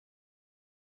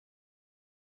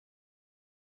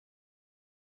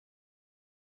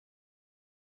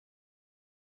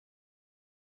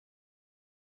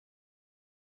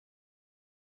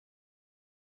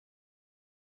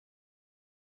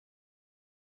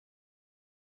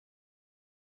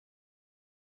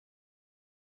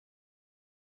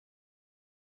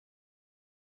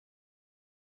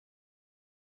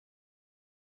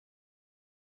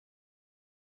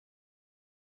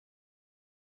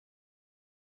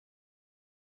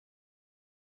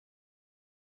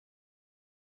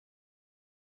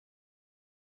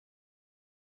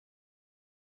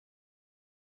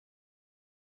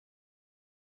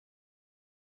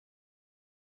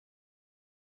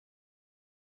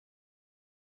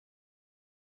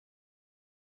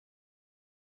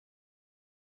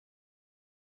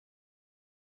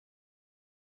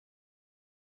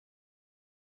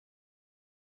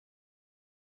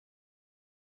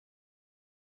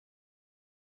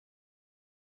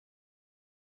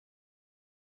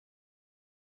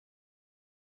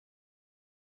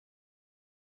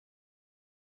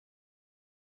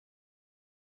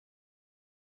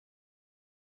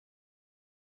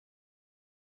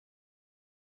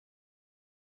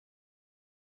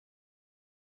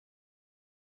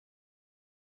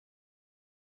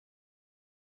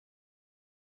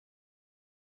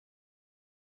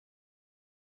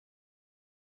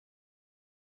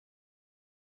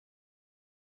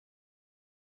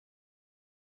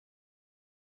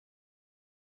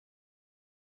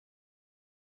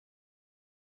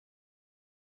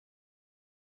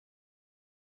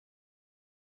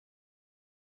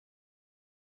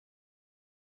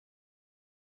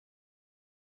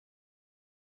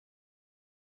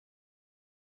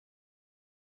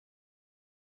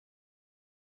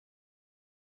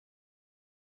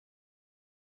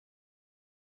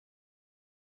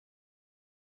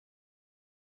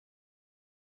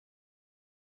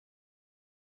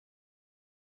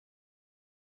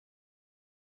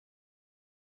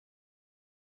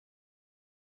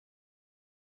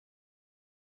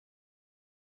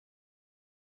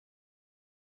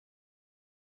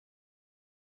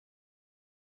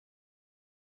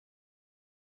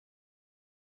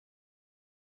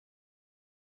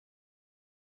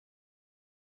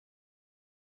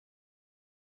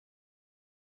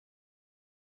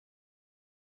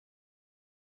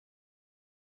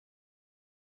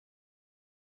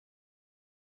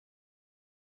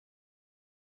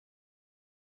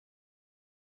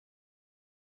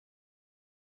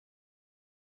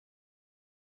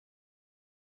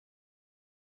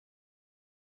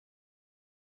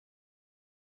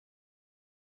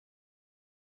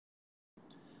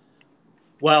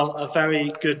Well, a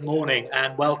very good morning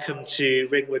and welcome to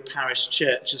Ringwood Parish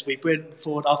Church as we bring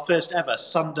forward our first ever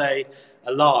Sunday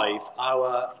Alive,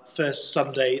 our first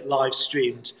Sunday live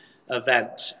streamed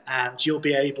event. And you'll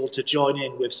be able to join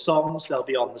in with songs, they'll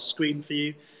be on the screen for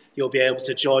you. You'll be able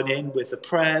to join in with the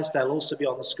prayers, they'll also be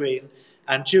on the screen.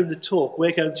 And during the talk,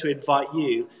 we're going to invite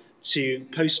you to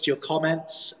post your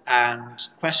comments and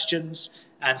questions,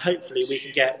 and hopefully we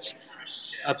can get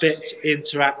a bit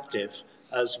interactive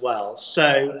as well.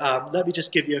 So let me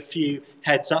just give you a few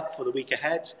heads up for the week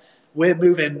ahead. We're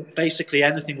moving basically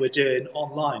anything we're doing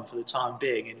online for the time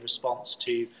being in response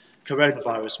to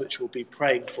coronavirus, which we'll be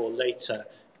praying for later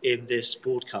in this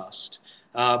broadcast.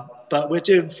 But we're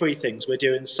doing three things. We're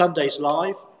doing Sundays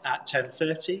live at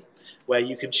 10:30, where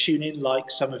you can tune in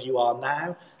like some of you are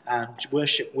now and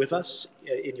worship with us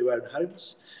in your own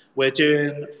homes. We're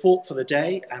doing Thought for the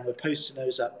Day, and we're posting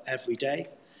those up every day.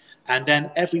 And then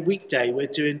every weekday, we're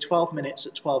doing 12 minutes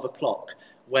at 12 o'clock,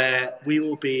 where we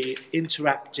will be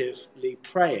interactively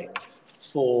praying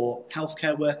for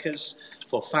healthcare workers,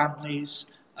 for families,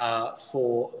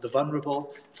 for the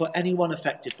vulnerable, for anyone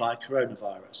affected by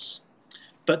coronavirus.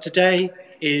 But today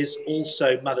is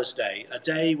also Mother's Day, a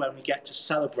day when we get to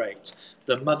celebrate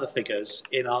the mother figures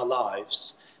in our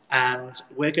lives. And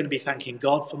we're going to be thanking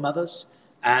God for mothers,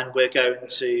 and we're going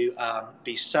to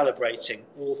be celebrating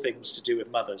all things to do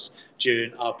with mothers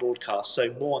during our broadcast.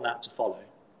 So more on that to follow.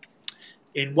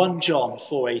 In 1 John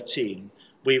 4:18,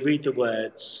 we read the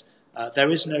words,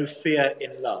 there is no fear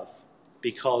in love,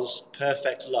 because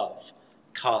perfect love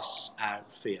casts out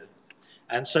fear.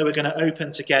 And so we're going to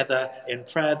open together in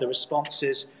prayer. The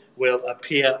responses will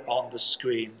appear on the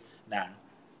screen now.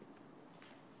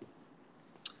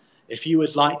 If you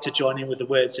would like to join in with the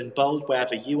words in bold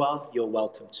wherever you are, you're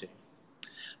welcome to.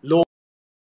 Lord,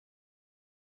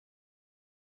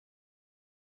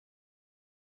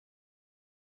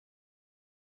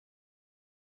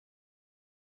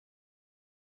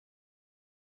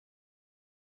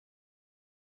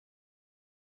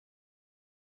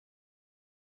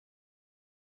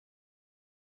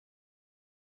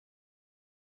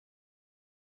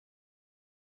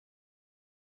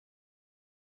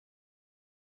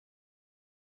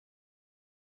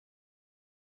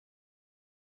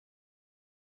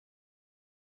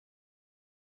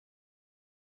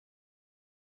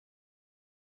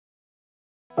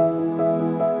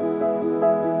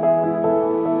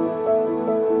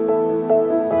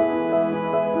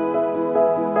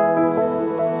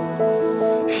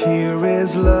 here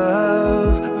is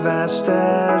love, vast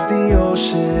as the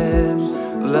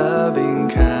ocean, loving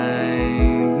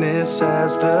kindness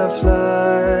as the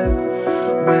flood.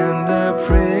 When the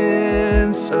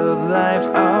Prince of Life,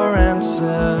 our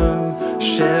ransom,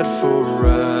 shed for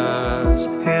us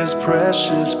his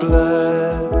precious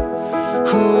blood.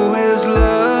 Who is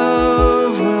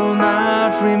love will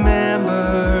not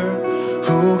remember,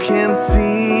 who can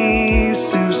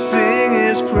cease to sing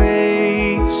his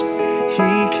praise.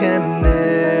 He can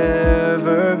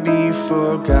never be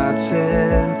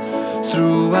forgotten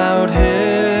throughout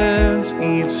heaven's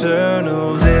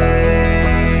eternal days.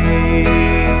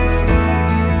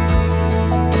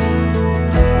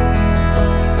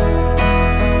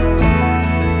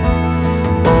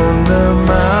 On the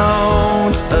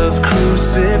mount of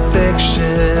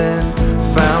crucifixion,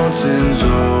 fountains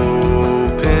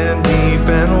open deep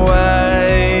and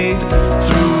wide.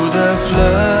 Through the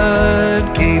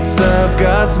floodgates of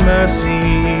God's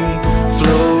mercy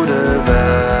flowed a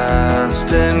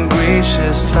vast and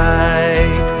gracious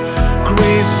tide.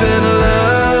 Grace and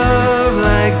love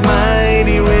like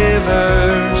mighty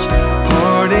rivers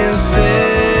poured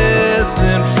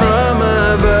incessant from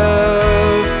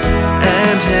above,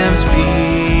 and heaven's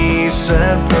peace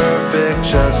and perfect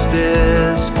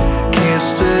justice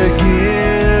kissed a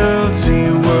guilty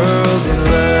world in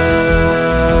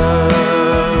love.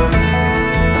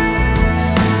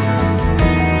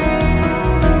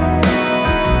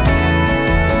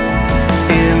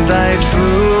 In thy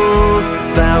truth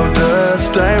thou dost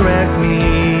direct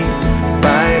me,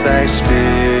 by thy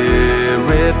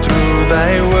Spirit through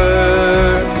thy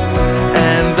word,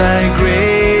 and thy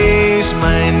grace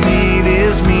my need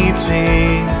is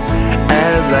meeting,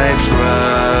 as I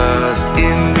trust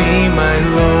in thee, my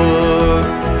Lord.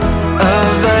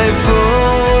 Of thy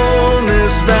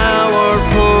fullness thou art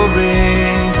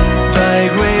pouring thy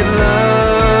great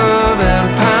love and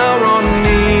power on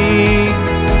me,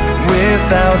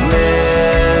 without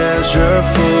measure,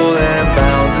 full and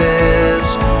boundless,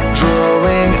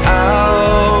 drawing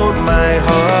out my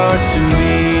heart to thee.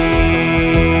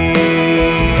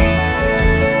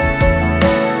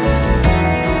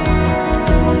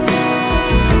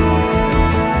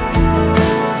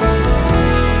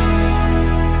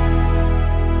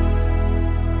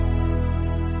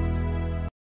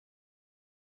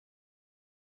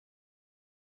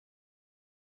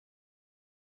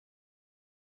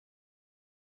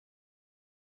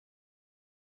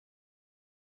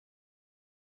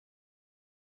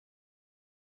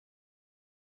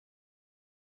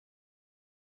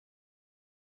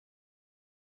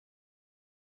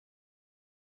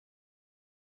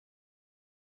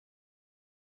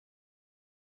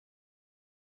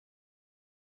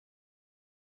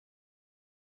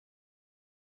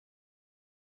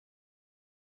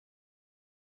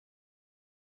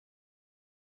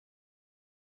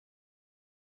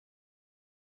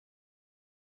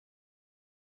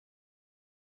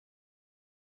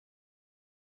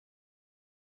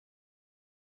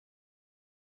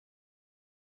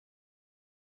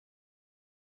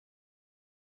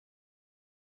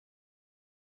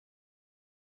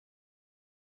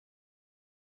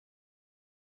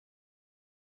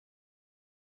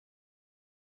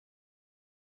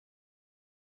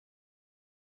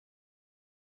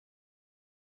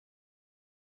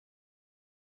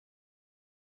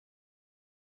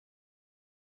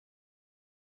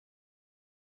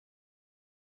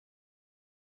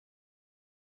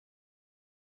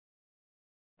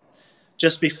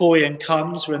 Just before Ian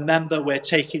comes, remember we're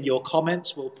taking your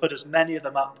comments. We'll put as many of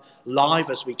them up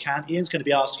live as we can. Ian's going to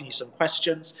be asking you some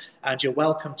questions, and you're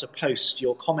welcome to post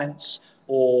your comments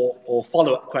or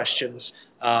follow-up questions,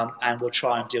 and we'll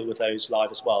try and deal with those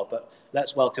live as well. But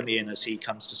let's welcome Ian as he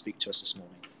comes to speak to us this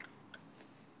morning.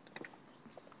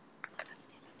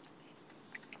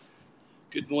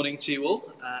 Good morning to you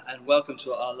all, and welcome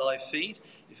to our live feed.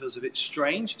 It feels a bit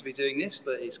strange to be doing this,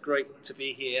 but it's great to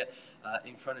be here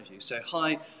in front of you. So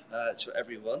hi to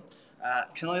everyone.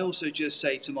 Can I also just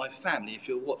say to my family, if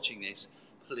you're watching this,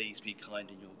 please be kind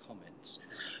in your comments.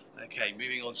 Okay,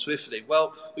 moving on swiftly.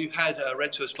 Well, we've had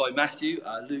read to us by Matthew,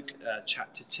 Luke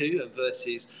chapter 2 and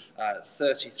verses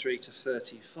 33 to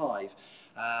 35.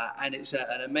 And it's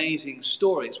an amazing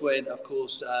story. It's when, of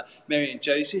course, Mary and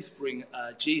Joseph bring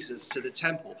Jesus to the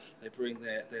temple. They bring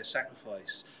their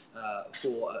sacrifice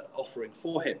for offering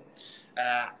for him.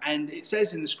 And it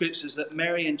says in the scriptures that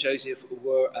Mary and Joseph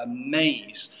were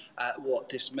amazed at what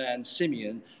this man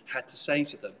Simeon had to say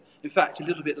to them. In fact, a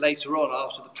little bit later on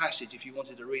after the passage, if you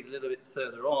wanted to read a little bit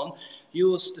further on, you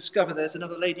will discover there's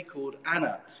another lady called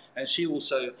Anna, and she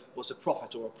also was a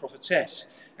prophet or a prophetess,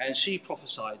 and she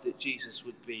prophesied that Jesus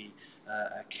would be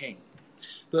a king.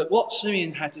 But what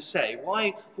Simeon had to say,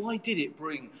 why did it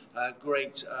bring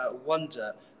great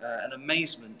wonder and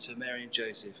amazement to Mary and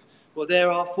Joseph? Well,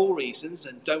 there are 4 reasons,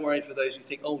 and don't worry for those who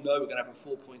think, oh no, we're going to have a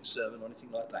 4-point sermon or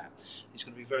anything like that. It's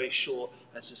going to be very short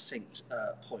and succinct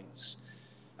points.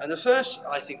 And the first,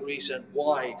 I think, reason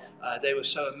why they were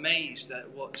so amazed at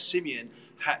what Simeon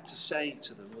had to say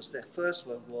to them was their first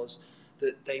one was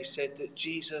that they said that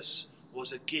Jesus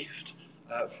was a gift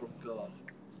from God.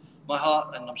 My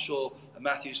heart, and I'm sure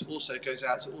Matthew's also goes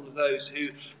out to all of those who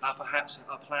perhaps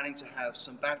are planning to have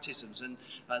some baptisms. And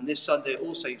this Sunday at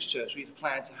All Saints Church, we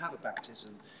plan to have a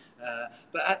baptism.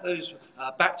 But at those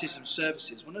baptism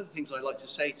services, one of the things I like to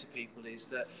say to people is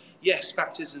that, yes,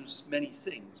 baptism's many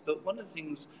things, but one of the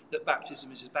things that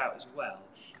baptism is about as well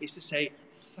is to say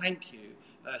thank you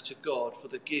to God for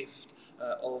the gift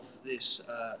of this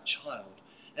child.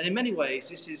 And in many ways,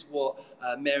 this is what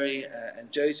Mary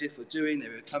and Joseph were doing. They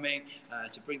were coming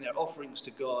to bring their offerings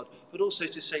to God, but also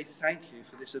to say thank you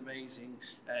for this amazing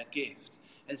gift.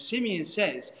 And Simeon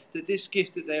says that this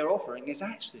gift that they are offering is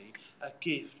actually a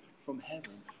gift from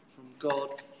heaven, from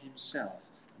God himself.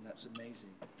 And that's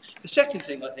amazing. The second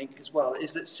thing, I think, as well,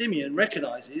 is that Simeon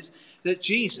recognizes that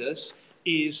Jesus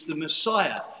is the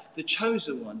Messiah, the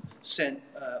chosen one sent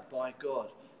by God.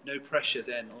 No pressure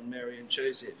then on Mary and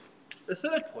Joseph. The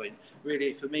third point,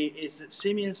 really, for me, is that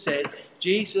Simeon said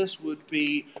Jesus would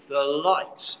be the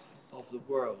light of the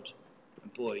world.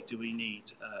 And boy, do we need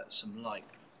some light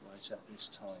right at this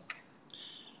time.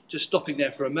 Just stopping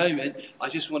there for a moment, I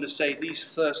just want to say these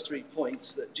first 3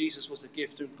 points, that Jesus was a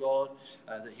gift from God,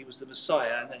 that he was the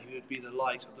Messiah, and that he would be the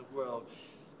light of the world,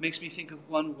 makes me think of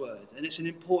one word. And it's an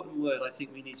important word I think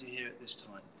we need to hear at this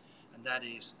time, and that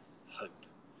is hope.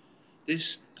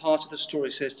 This part of the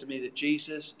story says to me that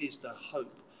Jesus is the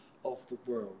hope of the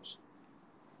world.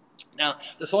 Now,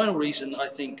 the final reason I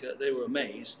think they were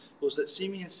amazed was that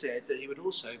Simeon said that he would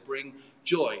also bring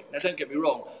joy. Now, don't get me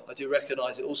wrong, I do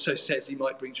recognise it also says he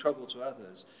might bring trouble to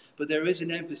others, but there is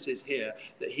an emphasis here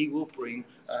that he will bring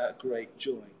great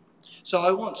joy. So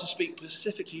I want to speak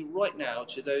specifically right now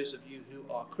to those of you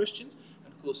who are Christians,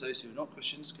 and of course those who are not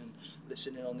Christians can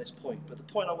listen in on this point. But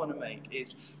the point I want to make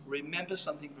is remember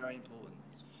something very important.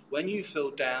 When you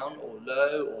feel down or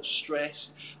low or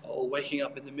stressed or waking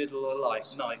up in the middle of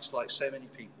the night like so many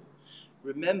people,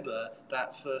 remember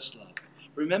that first love.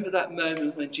 Remember that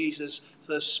moment when Jesus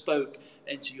first spoke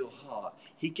into your heart.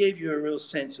 He gave you a real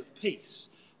sense of peace,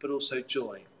 but also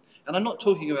joy. And I'm not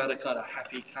talking about a kind of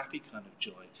happy, clappy kind of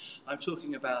joy. I'm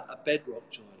talking about a bedrock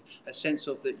joy, a sense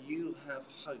of that you have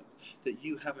hope, that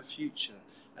you have a future,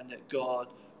 and that God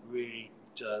really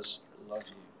does love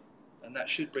you. And that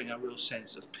should bring a real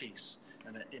sense of peace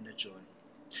and an inner joy.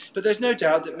 But there's no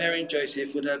doubt that Mary and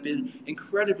Joseph would have been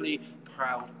incredibly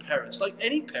proud parents, like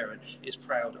any parent is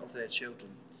proud of their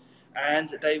children.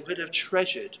 And they would have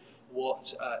treasured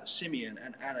what Simeon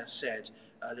and Anna said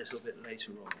a little bit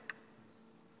later on.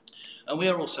 And we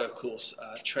are also, of course,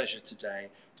 treasured today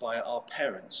by our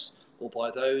parents or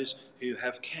by those who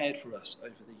have cared for us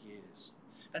over the years.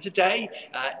 And today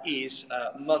is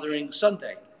Mothering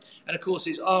Sunday. And of course,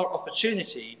 it's our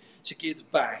opportunity to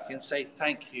give back and say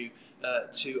thank you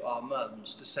to our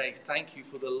mums, to say thank you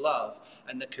for the love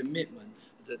and the commitment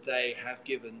that they have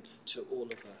given to all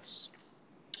of us.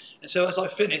 And so as I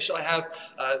finish, I have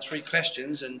 3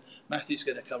 questions, and Matthew's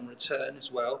going to come return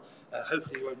as well.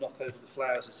 Hopefully he won't knock over the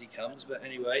flowers as he comes, but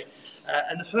anyway.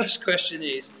 And the first question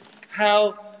is,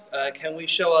 how can we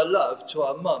show our love to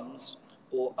our mums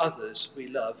or others we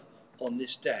love on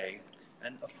this day?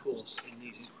 And of course, in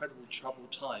these incredible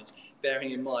troubled times,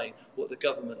 bearing in mind what the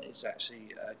government is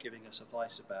actually giving us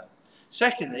advice about.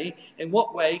 Secondly, in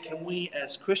what way can we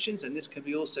as Christians, and this can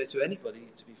be also to anybody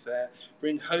to be fair,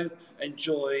 bring hope and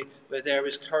joy where there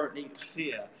is currently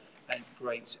fear and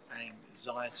great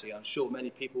anxiety? I'm sure many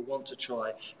people want to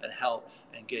try and help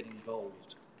and get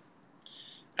involved.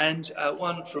 And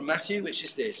one from Matthew, which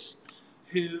is this: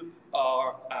 who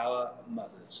are our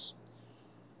mothers?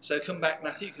 So come back,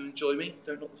 Matthew, you can join me.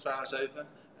 Don't knock the flowers over,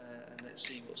 and let's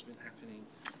see what's been happening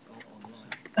online.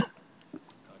 I don't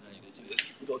know how to do this.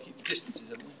 We've got to keep the distances,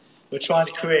 haven't we? We're trying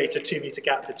to create a 2-metre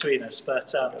gap between us,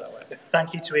 but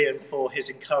thank you to Ian for his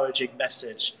encouraging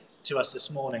message to us this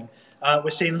morning.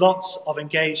 We're seeing lots of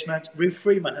engagement. Ruth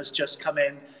Freeman has just come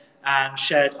in and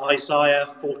shared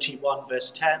Isaiah 41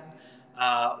 verse 10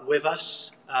 with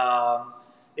us.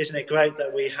 Isn't it great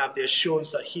that we have the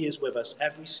assurance that he is with us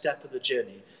every step of the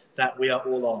journey that we are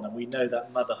all on, and we know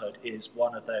that motherhood is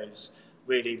one of those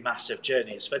really massive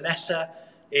journeys. Vanessa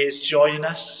is joining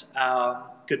us.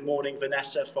 Good morning,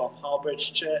 Vanessa, from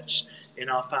Harbridge Church in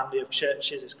our family of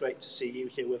churches. It's great to see you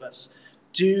here with us.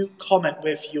 Do comment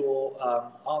with your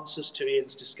answers to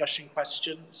Ian's discussion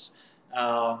questions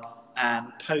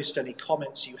and post any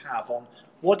comments you have on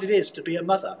what it is to be a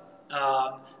mother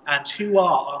and who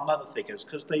are our mother figures,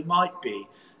 because they might be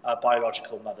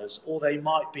biological mothers, or they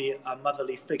might be a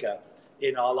motherly figure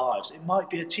in our lives. It might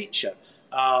be a teacher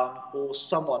or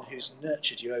someone who's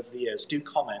nurtured you over the years. Do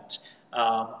comment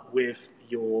with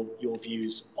your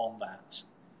views on that.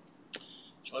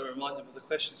 Shall I remind them of the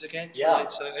questions again? Yeah.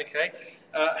 So okay.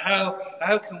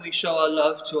 How can we show our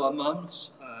love to our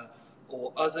mums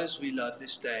or others we love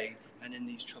this day and in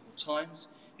these troubled times?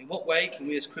 In what way can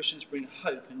we as Christians bring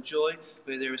hope and joy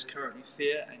where there is currently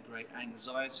fear and great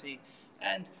anxiety?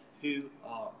 And who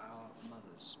are our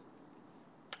mothers?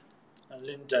 And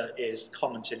Linda is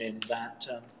commenting in that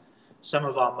some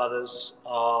of our mothers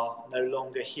are no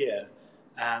longer here,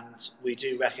 and we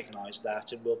do recognise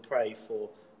that, and we'll pray for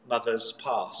mothers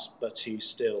past, but who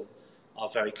still are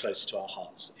very close to our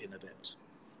hearts in a bit.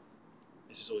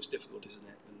 This is always difficult, isn't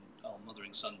it, on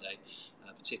Mothering Sunday,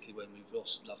 particularly when we've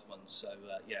lost loved ones. So,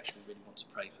 yes, we really want to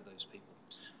pray for those people.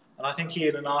 And I think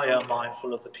Ian and I are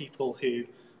mindful of the people who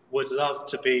would love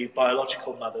to be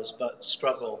biological mothers but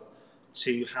struggle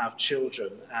to have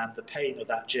children, and the pain of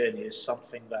that journey is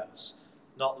something that's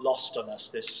not lost on us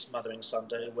this Mothering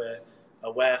Sunday. We're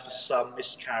aware for some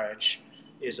miscarriage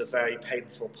is a very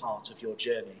painful part of your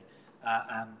journey,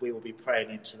 and we will be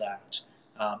praying into that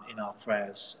in our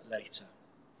prayers later.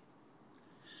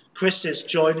 Chris is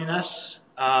joining us.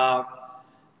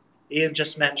 Ian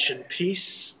just mentioned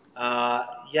peace.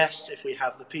 Yes, if we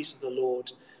have the peace of the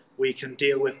Lord, we can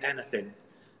deal with anything.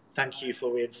 Thank you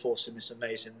for reinforcing this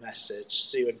amazing message.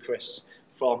 Sue and Chris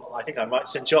from, I think I'm right,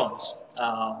 St. John's.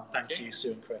 Thank you,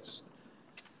 Sue and Chris.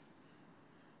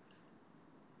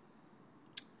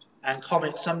 And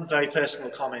comments, some very personal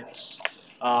comments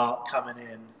are coming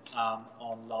in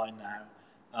online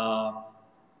now.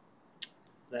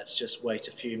 Let's just wait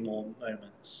a few more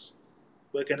moments.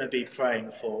 We're going to be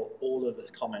praying for all of the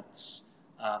comments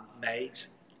made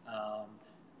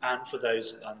and for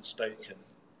those unspoken.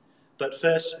 But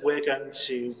first, we're going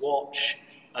to watch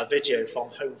a video from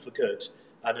Home for Good,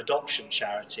 an adoption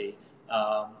charity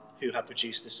who have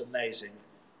produced this amazing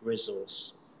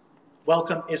resource.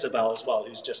 Welcome Isabel as well,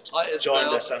 who's just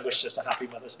joined us and wished us a happy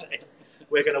Mother's Day.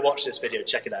 We're going to watch this video.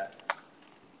 Check it out.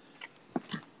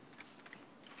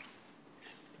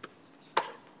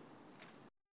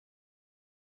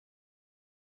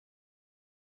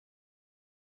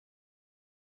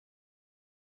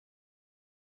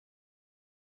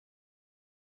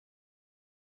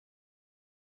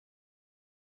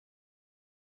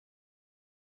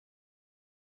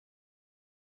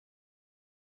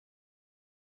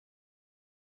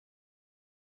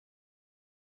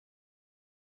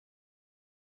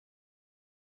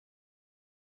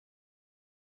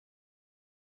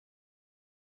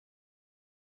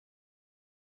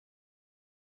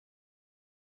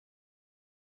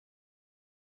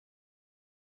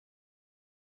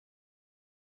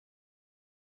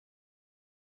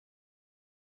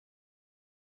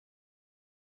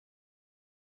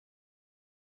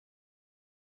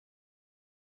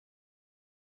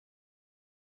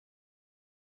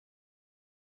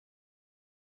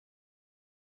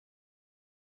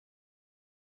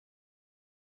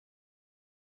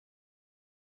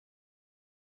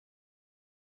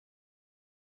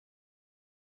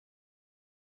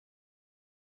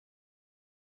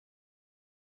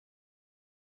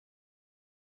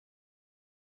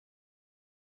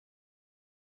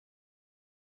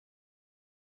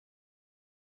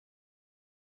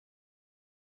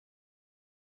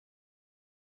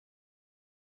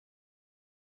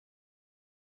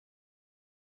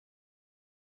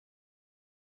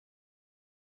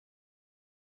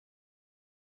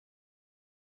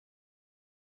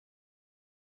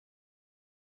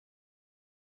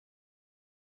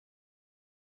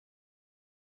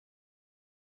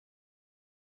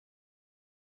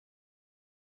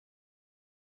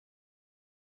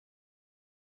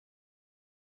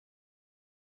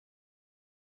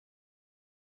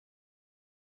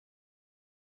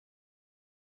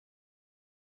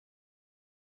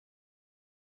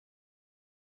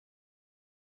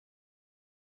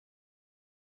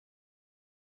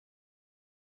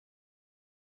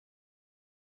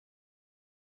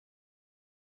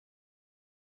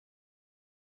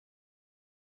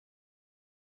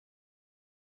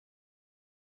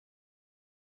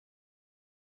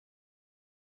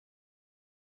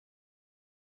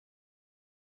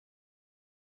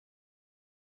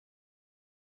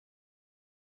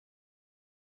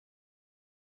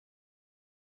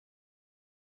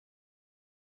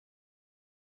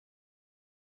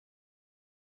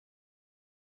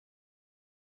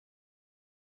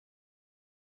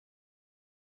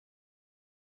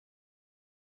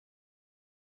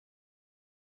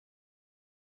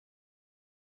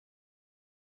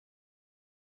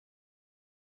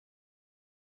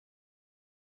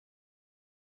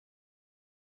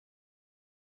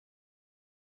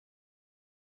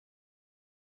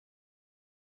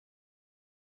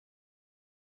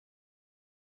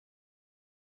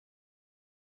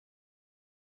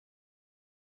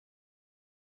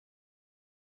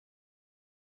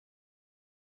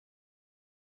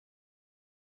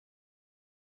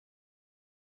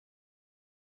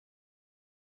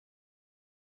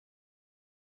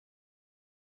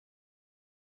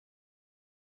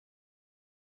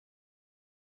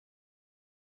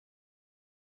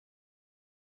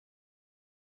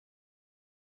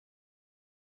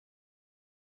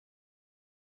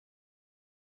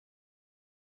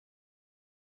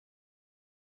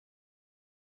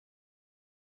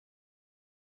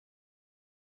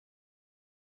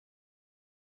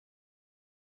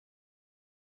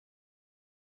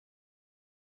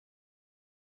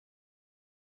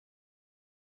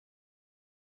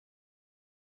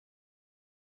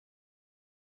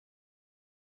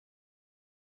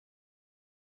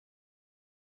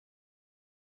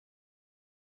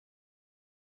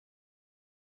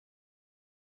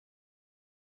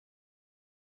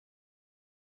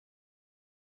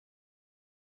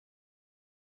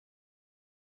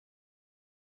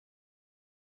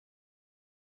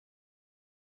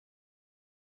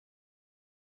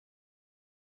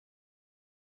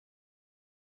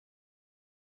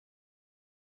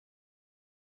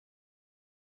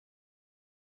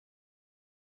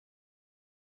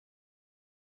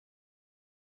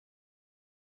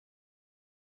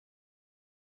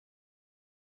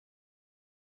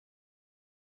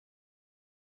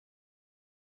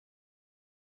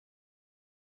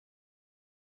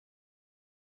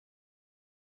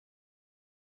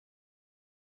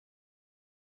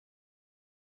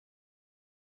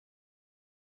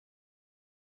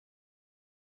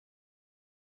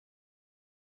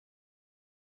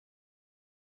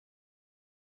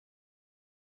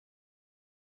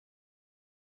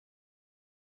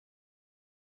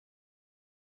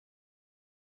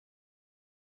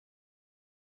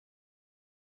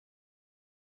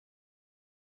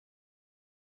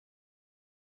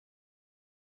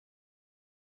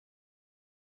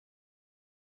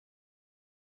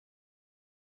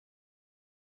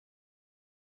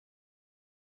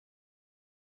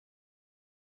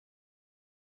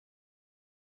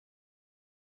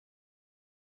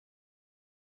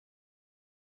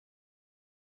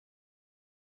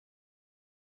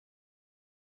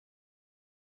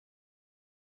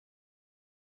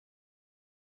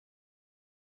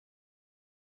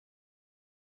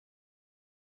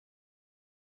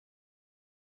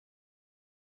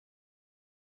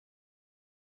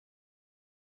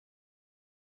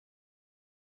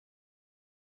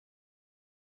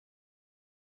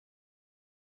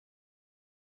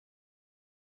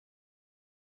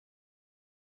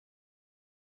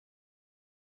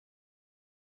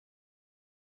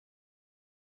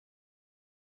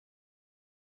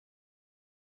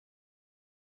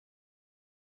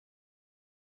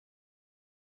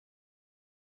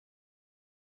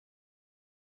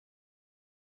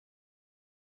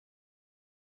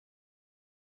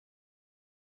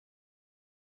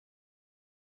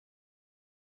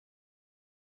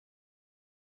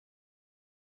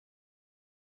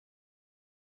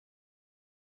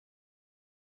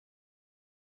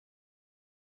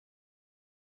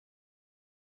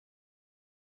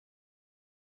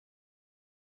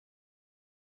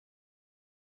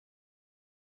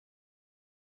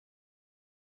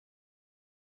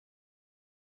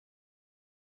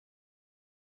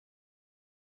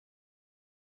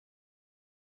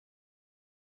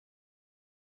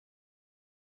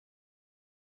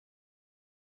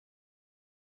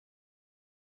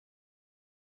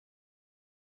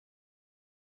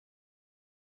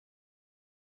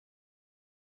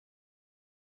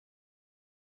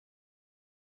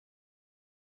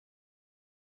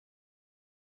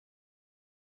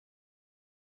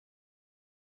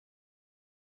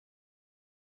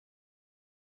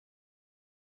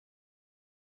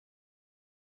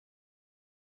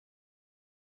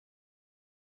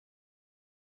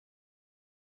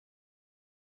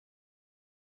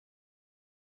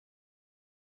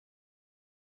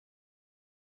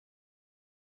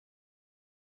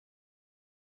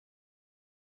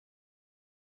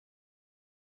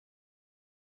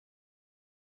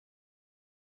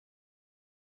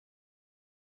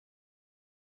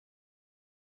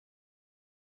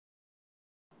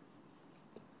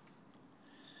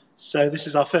 So this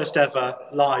is our first ever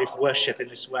live worship in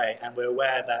this way, and we're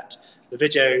aware that the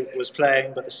video was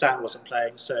playing but the sound wasn't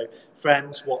playing. So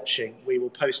friends watching, we will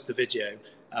post the video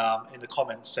in the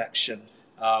comments section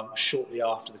shortly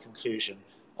after the conclusion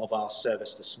of our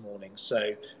service this morning.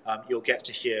 So you'll get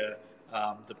to hear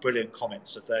the brilliant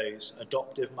comments of those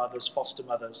adoptive mothers, foster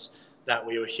mothers that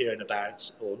we were hearing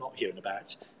about, or not hearing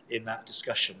about, in that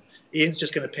discussion. Ian's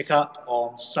just going to pick up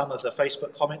on some of the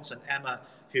Facebook comments, and Emma,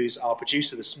 who's our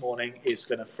producer this morning, is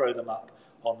going to throw them up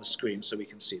on the screen so we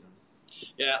can see them.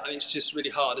 Yeah, I mean, it's just really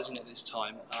hard, isn't it, this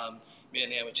time? Me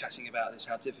and Ian were chatting about this,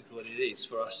 how difficult it is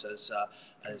for us as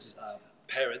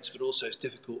parents, but also it's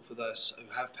difficult for those who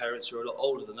have parents who are a lot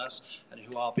older than us and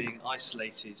who are being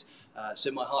isolated. So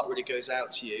my heart really goes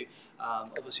out to you.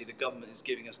 Obviously the government is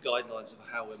giving us guidelines of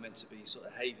how we're meant to be sort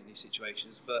of behaving in these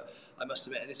situations, but I must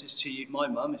admit, and this is to you, my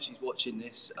mum, if she's watching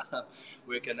this,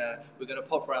 we're gonna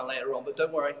pop around later on, but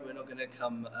don't worry, we're not gonna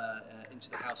come into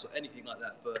the house or anything like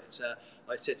that. But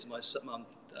I said to my mum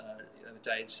the other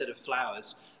day, instead of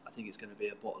flowers, I think it's going to be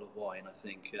a bottle of wine, I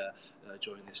think,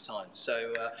 during this time.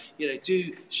 So,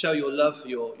 do show your love for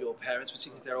your parents,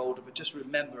 particularly if they're older, but just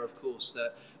remember, of course,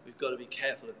 that we've got to be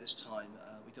careful at this time.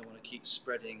 We don't want to keep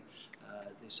spreading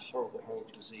this horrible,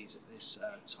 horrible disease at this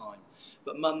time.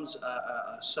 But mums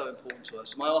are so important to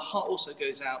us. My heart also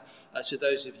goes out to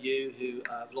those of you who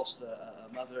have lost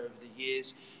a mother over the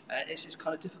years. It's this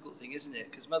kind of difficult thing, isn't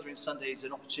it? Because Mothering Sunday is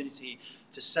an opportunity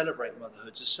to celebrate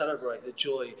motherhood, to celebrate the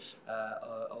joy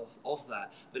of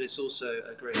that. But it's also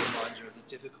a great reminder of the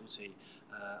difficulty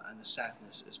and the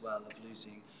sadness as well of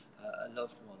losing a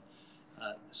loved one.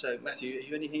 So, Matthew, have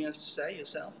you anything else to say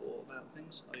yourself or about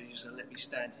things? Or are you just going to let me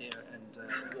stand here and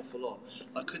waffle on?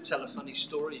 I could tell a funny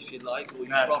story if you'd like, or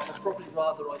you'd probably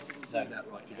rather I didn't do that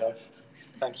right now.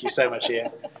 Thank you so much, Ian.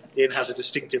 Ian has a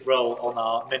distinctive role on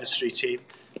our ministry team,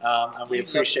 and we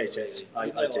appreciate it.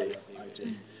 I do.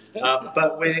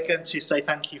 But we're going to say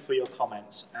thank you for your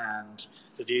comments and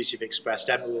the views you've expressed.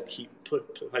 Emma will keep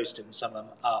posting some of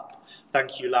them up.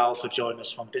 Thank you, Lal, for joining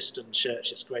us from Diston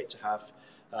Church. It's great to have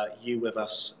you with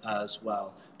us as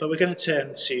well. But we're going to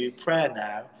turn to prayer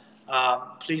now.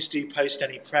 Please do post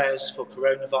any prayers for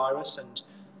coronavirus, and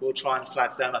we'll try and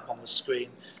flag them up on the screen.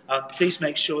 Please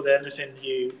make sure that anything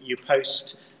you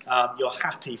post, you're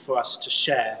happy for us to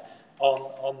share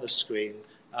on the screen.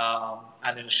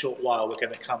 And in a short while, we're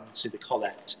going to come to the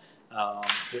collect,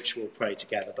 which we'll pray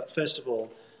together. But first of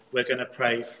all, we're going to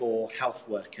pray for health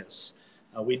workers.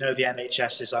 We know the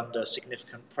NHS is under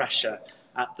significant pressure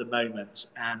at the moment,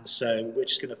 and so we're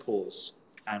just going to pause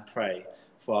and pray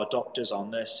for our doctors, our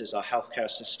nurses, our healthcare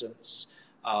assistants,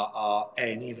 our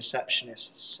A&E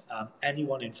receptionists,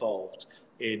 anyone involved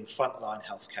in frontline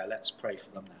healthcare. Let's pray for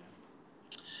them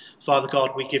now. Father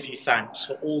God, we give you thanks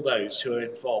for all those who are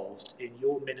involved in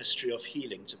your ministry of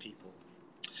healing to people.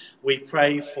 We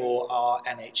pray for our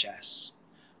NHS.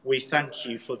 We thank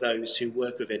you for those who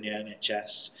work within the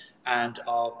NHS and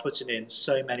are putting in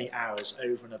so many hours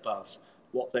over and above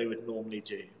what they would normally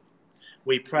do.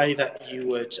 We pray that you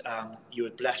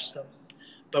would bless them,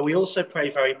 but we also pray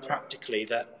very practically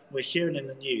that we're hearing in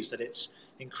the news that it's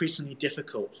increasingly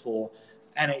difficult for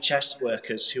NHS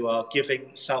workers who are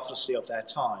giving selflessly of their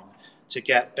time to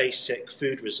get basic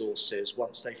food resources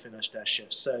once they finish their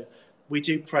shifts. So we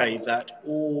do pray that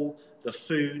all the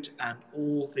food and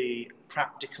all the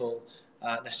practical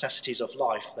necessities of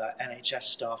life that NHS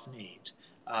staff need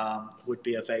would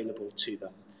be available to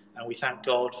them. And we thank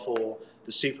God for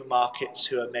the supermarkets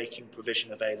who are making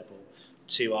provision available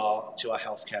to our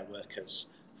healthcare workers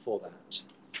for that.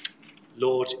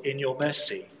 Lord, in your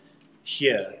mercy,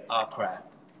 hear our prayer.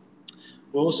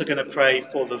 We're also going to pray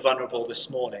for the vulnerable this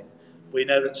morning. We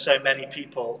know that so many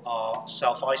people are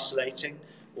self-isolating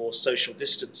or social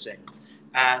distancing,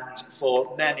 and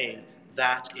for many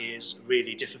that is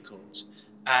really difficult.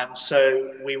 And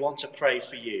so we want to pray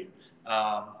for you.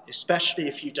 Especially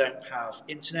if you don't have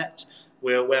internet.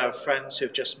 We're aware of friends who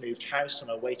have just moved house and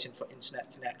are waiting for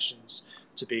internet connections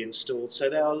to be installed. So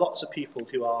there are lots of people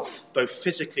who are both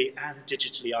physically and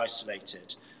digitally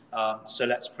isolated. So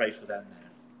let's pray for them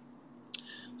now.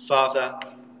 Father,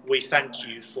 we thank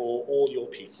you for all your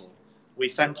people. We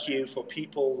thank you for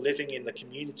people living in the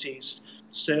communities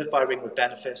served by Ringwood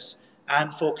Benefice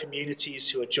and for communities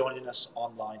who are joining us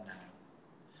online now.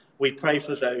 We pray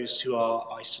for those who are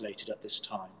isolated at this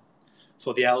time,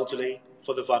 for the elderly,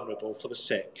 for the vulnerable, for the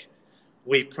sick.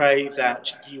 We pray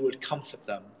that you would comfort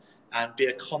them and be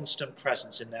a constant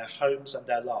presence in their homes and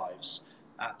their lives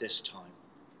at this time.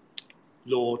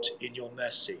 Lord, in your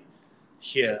mercy,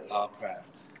 hear our prayer.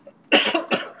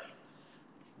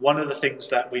 One of the things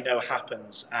that we know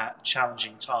happens at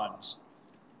challenging times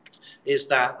is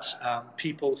that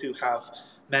people who have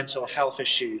mental health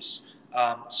issues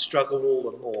struggle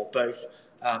all the more, both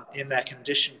in their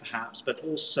condition perhaps, but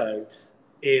also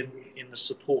in the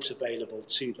support available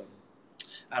to them.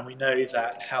 And we know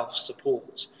that health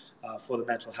support for the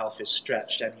mental health is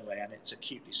stretched anyway, and it's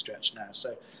acutely stretched now.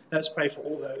 So let's pray for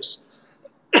all those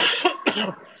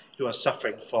who are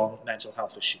suffering from mental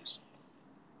health issues.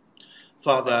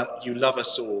 Father, you love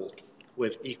us all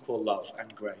with equal love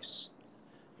and grace.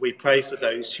 We pray for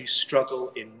those who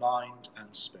struggle in mind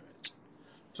and spirit,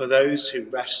 for those who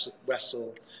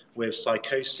wrestle with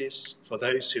psychosis, for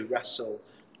those who wrestle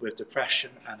with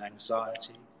depression and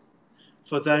anxiety,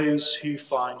 for those who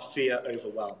find fear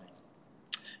overwhelming.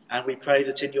 And we pray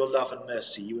that in your love and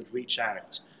mercy you would reach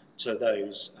out to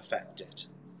those affected.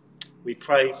 We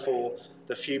pray for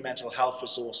the few mental health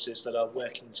resources that are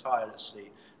working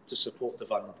tirelessly to support the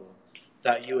vulnerable,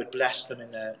 that you would bless them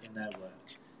in their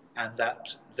work, and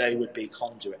that they would be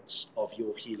conduits of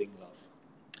your healing love.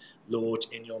 Lord,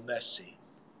 in your mercy,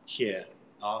 hear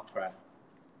our prayer.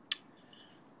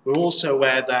 We're also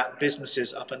aware that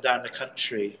businesses up and down the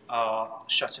country are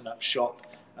shutting up shop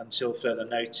until further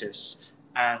notice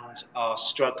and are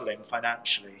struggling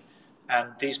financially. And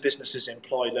these businesses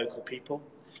employ local people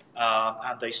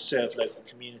and they serve local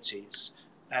communities.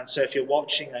 And so if you're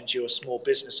watching and you're a small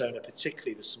business owner,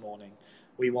 particularly this morning,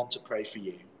 we want to pray for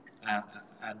you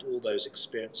and all those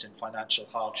experiencing financial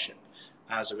hardship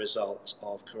as a result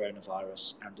of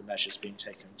coronavirus and the measures being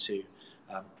taken to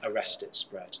arrest its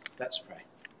spread. Let's pray.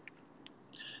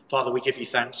 Father, we give you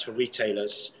thanks for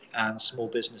retailers and small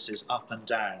businesses up and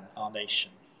down our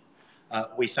nation.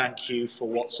 We thank you for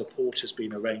what support has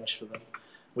been arranged for them.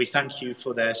 We thank you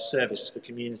for their service to the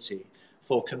community,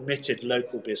 for committed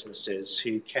local businesses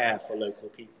who care for local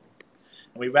people.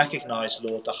 And we recognise,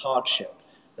 Lord, the hardship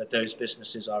that those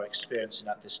businesses are experiencing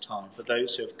at this time. For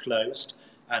those who have closed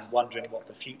and wondering what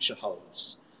the future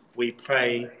holds, we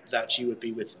pray that you would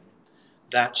be with them,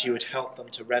 that you would help them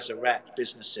to resurrect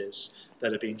businesses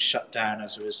that are being shut down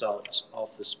as a result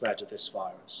of the spread of this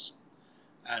virus.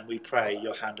 And we pray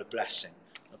your hand of blessing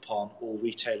upon all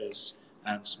retailers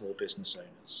and small business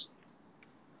owners.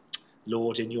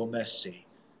 Lord, in your mercy,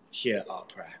 hear our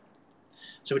prayer.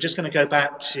 So we're just going to go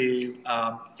back to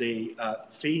the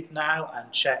feed now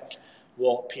and check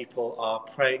what people are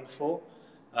praying for.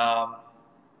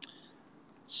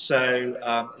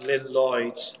 Lynn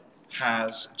Lloyd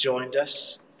has joined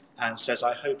us and says,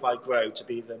 I hope I grow to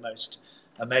be the most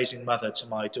amazing mother to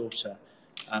my daughter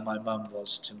and my mum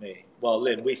was to me. Well,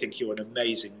 Lynn, we think you're an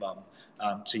amazing mum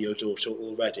to your daughter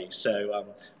already. So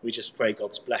we just pray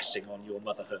God's blessing on your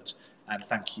motherhood and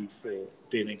thank you for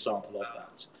being an example of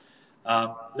that.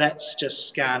 Let's just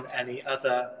scan any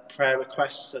other prayer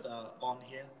requests that are on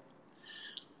here.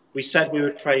 We said we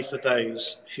would pray for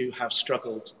those who have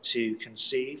struggled to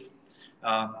conceive.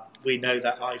 We know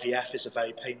that IVF is a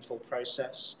very painful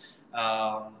process,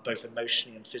 both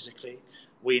emotionally and physically.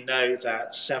 We know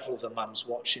that several of the mums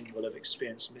watching will have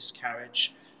experienced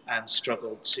miscarriage and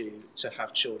struggled to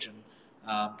have children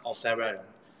of their own.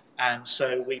 And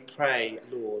so we pray,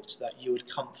 Lord, that you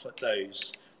would comfort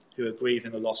those who are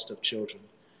grieving the loss of children,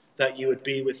 that you would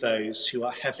be with those who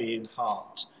are heavy in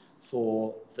heart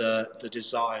for the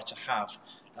desire to have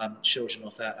children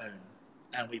of their own.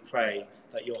 And we pray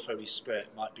that your Holy Spirit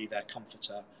might be their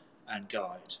comforter and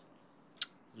guide.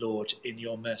 Lord, in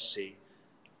your mercy,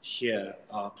 hear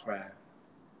our prayer.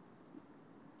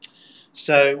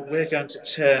 So we're going to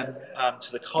turn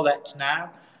to the collect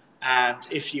now. And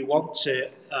if you want to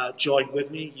join with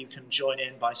me, you can join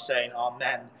in by saying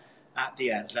Amen at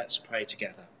the end. Let's pray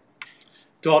together.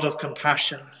 God of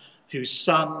compassion, whose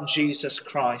Son, Jesus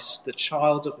Christ, the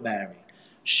child of Mary,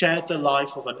 shared the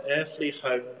life of an earthly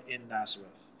home in Nazareth,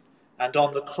 and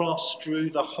on the cross drew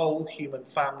the whole human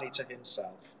family to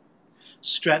himself.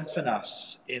 Strengthen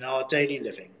us in our daily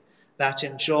living, that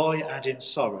in joy and in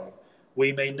sorrow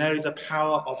we may know the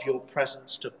power of your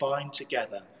presence to bind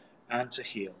together and to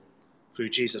heal. Through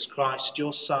Jesus Christ,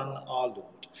 your Son, our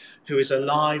Lord, who is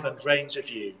alive and reigns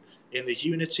with you in the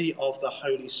unity of the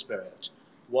Holy Spirit,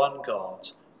 one God,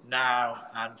 now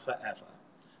and forever.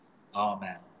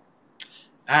 Amen.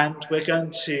 And we're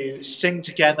going to sing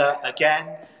together again.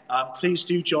 Please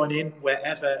do join in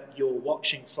wherever you're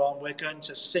watching from. We're going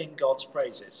to sing God's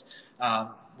praises.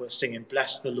 We're singing,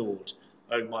 Bless the Lord,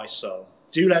 O my soul.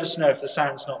 Do let us know if the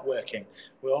sound's not working.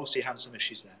 We're obviously having some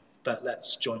issues there, but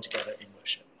let's join together in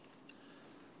worship.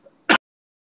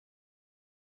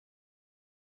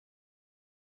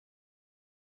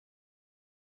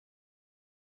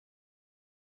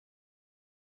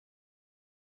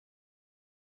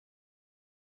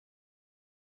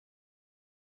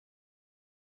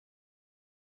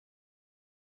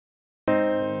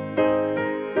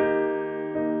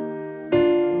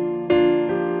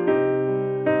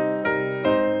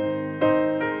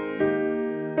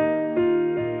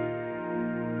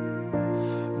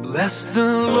 Bless the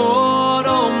Lord,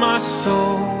 oh my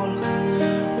soul,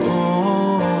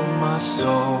 oh my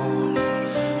soul.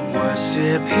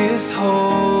 Worship His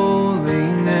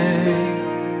holy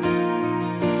name.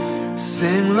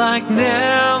 Sing like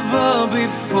never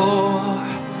before,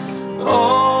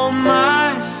 oh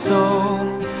my soul.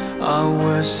 I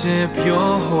worship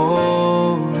Your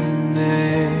holy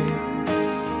name.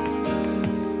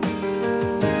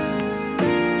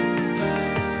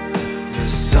 The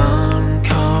sun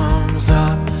comes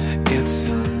up, it's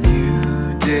a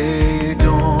new day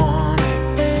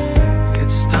dawning.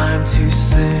 It's time to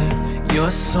sing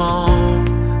Your song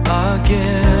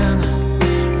again.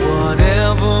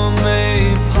 Whatever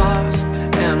may pass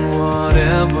and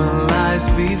whatever lies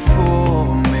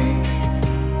before me,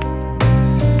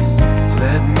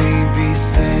 let me be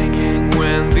singing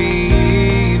when the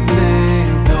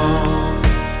evening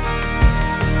comes.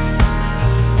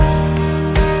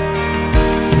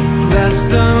 Bless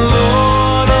the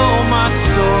Lord, oh my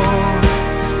soul,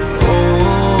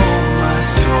 oh my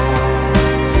soul.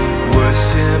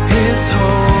 Worship His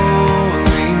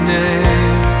holy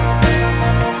name.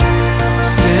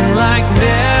 Sing like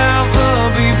never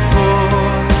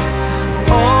before,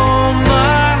 oh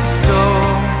my soul.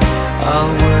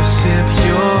 I'll worship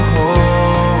Your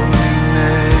holy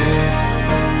name.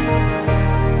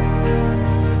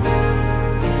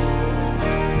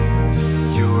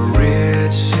 You're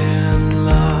rich in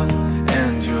love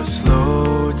and You're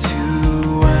slow to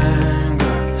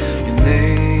anger. Your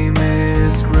name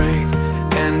is great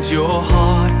and Your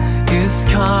heart is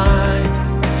kind.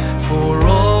 For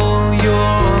all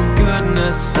Your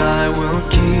goodness I will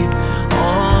keep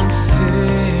on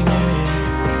singing.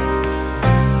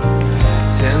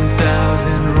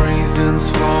 10,000 reasons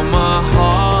for my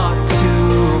heart to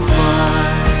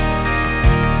find.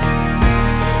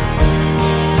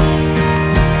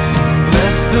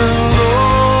 Bless the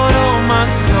Lord, oh my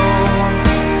soul,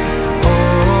 oh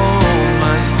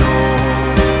my soul.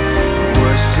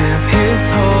 Worship His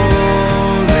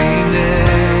holy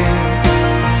name.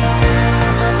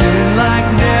 Sing like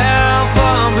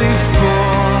never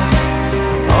before,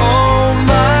 oh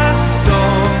my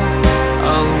soul.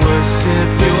 I'll worship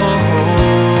Your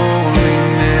holy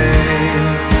name.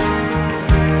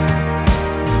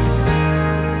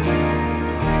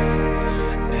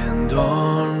 And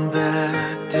on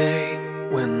that day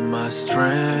when my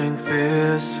strength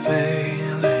is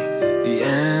failing, the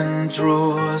end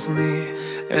draws near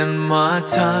and my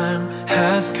time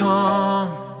has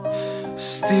come,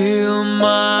 still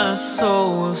my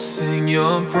soul will sing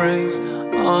Your praise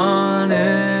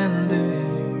unending.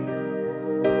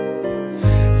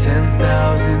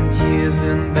 10,000 years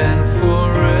and then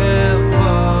forevermore.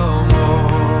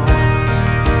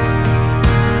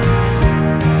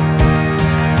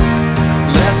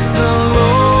 Bless the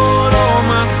Lord, oh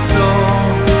my soul,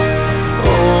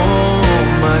 oh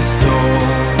my soul.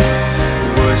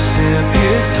 Worship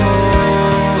His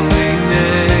holy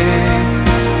name.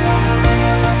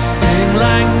 Sing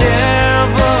like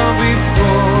never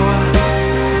before,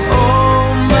 oh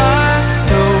my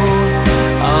soul.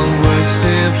 I'll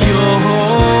worship Your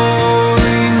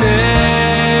holy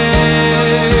name.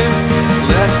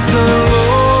 Bless the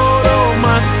Lord, oh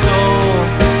my soul,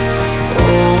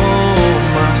 oh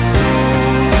my soul.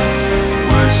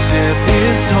 Worship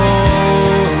His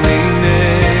holy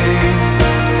name.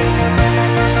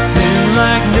 Sing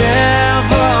like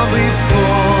never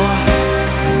before,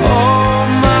 oh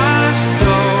my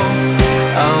soul.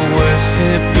 I'll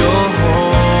worship Your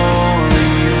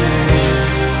holy name.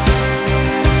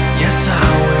 Yes, I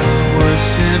will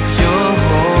worship Your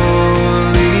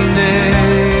holy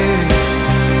name.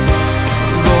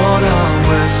 Lord, I'll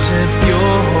worship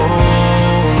Your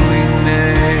holy name.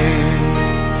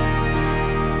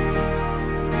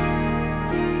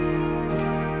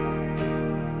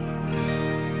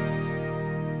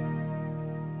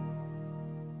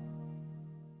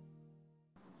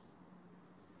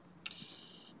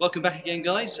 Welcome back again,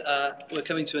 guys. We're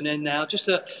coming to an end now. Just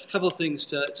a couple of things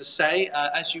to say.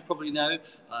 As you probably know,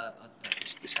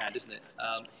 this hand, isn't it?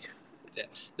 Yeah,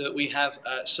 that we have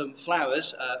some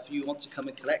flowers if you want to come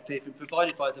and collect. They've been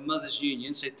provided by the Mothers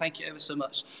Union, so thank you ever so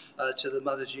much to the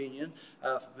Mothers Union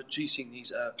for producing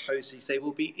these posies. They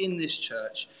will be in this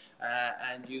church,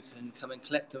 and you can come and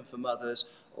collect them for mothers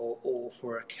or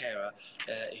for a carer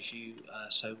if you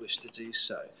so wish to do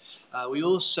so. We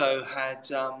also had,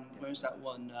 where's that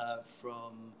one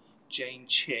from Jane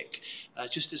Chick,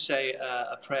 just to say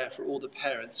a prayer for all the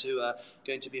parents who are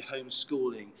going to be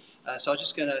homeschooling. So I'm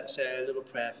just going to say a little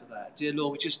prayer for that. Dear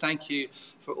Lord, we just thank You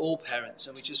for all parents,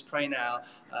 and we just pray now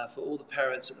for all the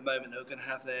parents at the moment who are going to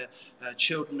have their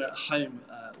children at home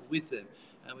with them.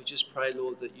 And we just pray,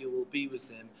 Lord, that you will be with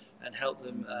them and help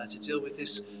them to deal with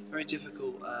this very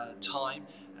difficult time.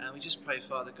 And we just pray,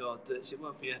 Father God, that it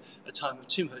won't be a time of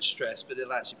too much stress, but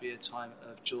it'll actually be a time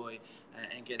of joy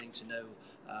and getting to know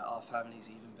our families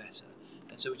even better.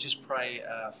 And so we just pray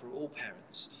for all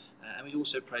parents. And we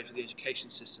also pray for the education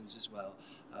systems as well,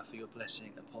 for your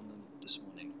blessing upon them this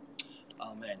morning.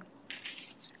 Amen.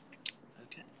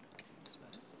 Okay.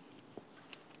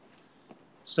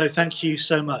 So thank you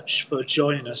so much for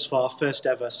joining us for our first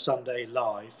ever Sunday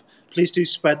Live. Please do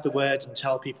spread the word and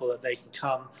tell people that they can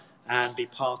come and be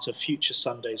part of future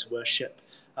Sunday's worship.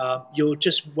 You're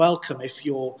just welcome if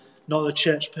you're not a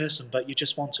church person, but you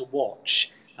just want to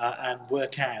watch and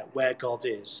work out where God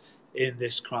is in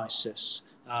this crisis.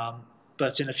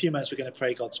 But in a few minutes, we're going to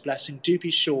pray God's blessing. Do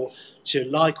be sure to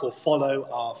like or follow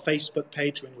our Facebook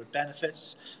page, Ringwood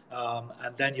Benefits,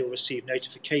 and then you'll receive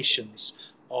notifications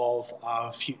of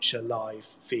our future live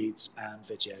feeds and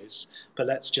videos. But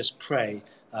let's just pray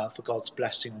for God's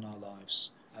blessing on our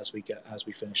lives as we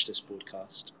finish this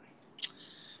broadcast.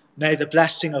 May the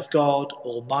blessing of God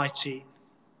Almighty,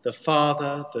 the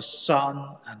Father, the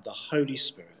Son, and the Holy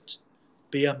Spirit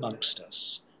be amongst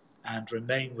us and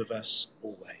remain with us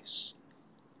always.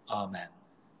 Amen.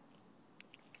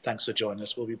 Thanks for joining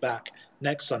us. We'll be back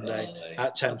next Sunday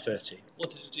at 10:30.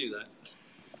 Wanted to do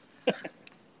that.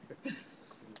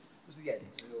 Was the end.